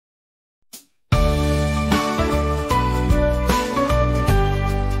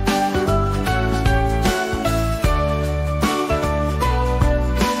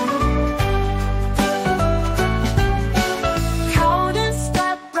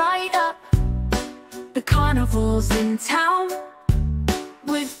The carnival's in town,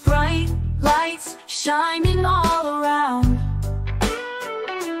 with bright lights shining all around.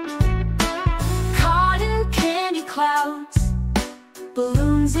 Cotton candy clouds,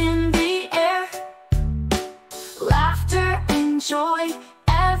 balloons in the air, laughter and joy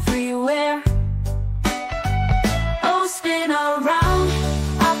everywhere. Oh, spin around,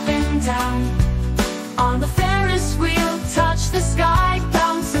 up and down, on the Ferris wheel, touch the sky,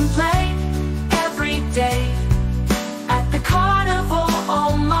 bounce and play every day at the carnival.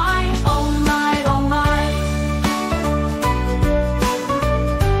 Oh my, oh my, oh my.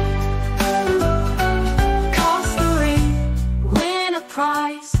 Cross the ring, win a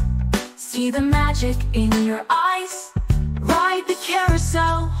prize, see the magic in your eyes. Ride the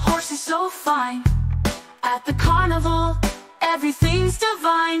carousel, horses so fine. At the carnival, everything's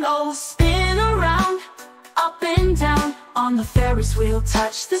divine. Oh, spin around, up and down, on the Ferris wheel,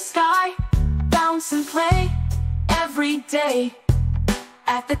 touch the sky, bounce and play every day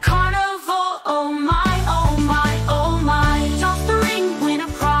at the carnival. Oh my, oh my, oh my. Toss the ring, win a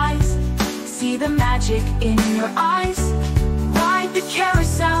prize, see the magic in your eyes. Ride the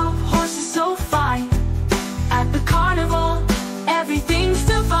carousel, horses so fine. At the carnival, everything's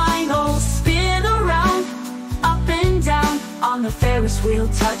divine. Oh, spin around, up and down, on the Ferris wheel,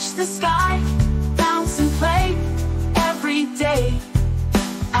 touch the sky, bounce and play every day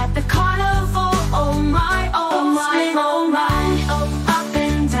at the carnival. Oh my, oh my, oh my. Up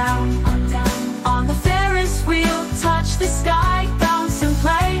and down, on the Ferris wheel, touch the sky, bounce and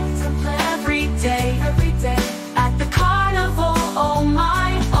play every day at the carnival. Oh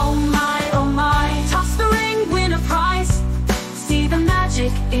my, oh my, oh my. Toss the ring, win a prize, see the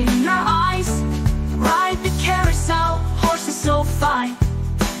magic in your eyes. Ride the carousel, horses so fine.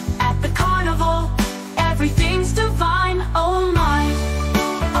 At the carnival, everything's divine. Oh my,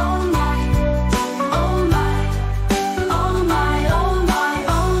 oh my, oh my, oh my, oh my,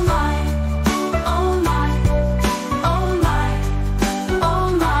 oh my, oh my, oh my, oh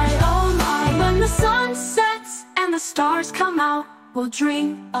my, oh my. When the sun sets and the stars come out, we'll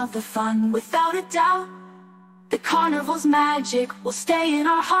dream of the fun without a doubt. The carnival's magic will stay in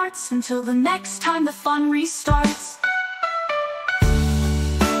our hearts until the next time the fun restarts.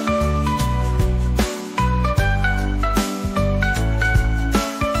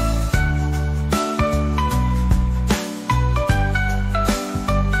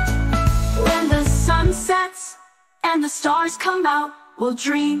 When the sun sets and the stars come out, we'll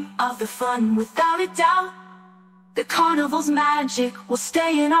dream of the fun without a doubt. The carnival's magic will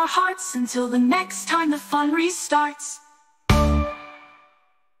stay in our hearts until the next time the fun restarts.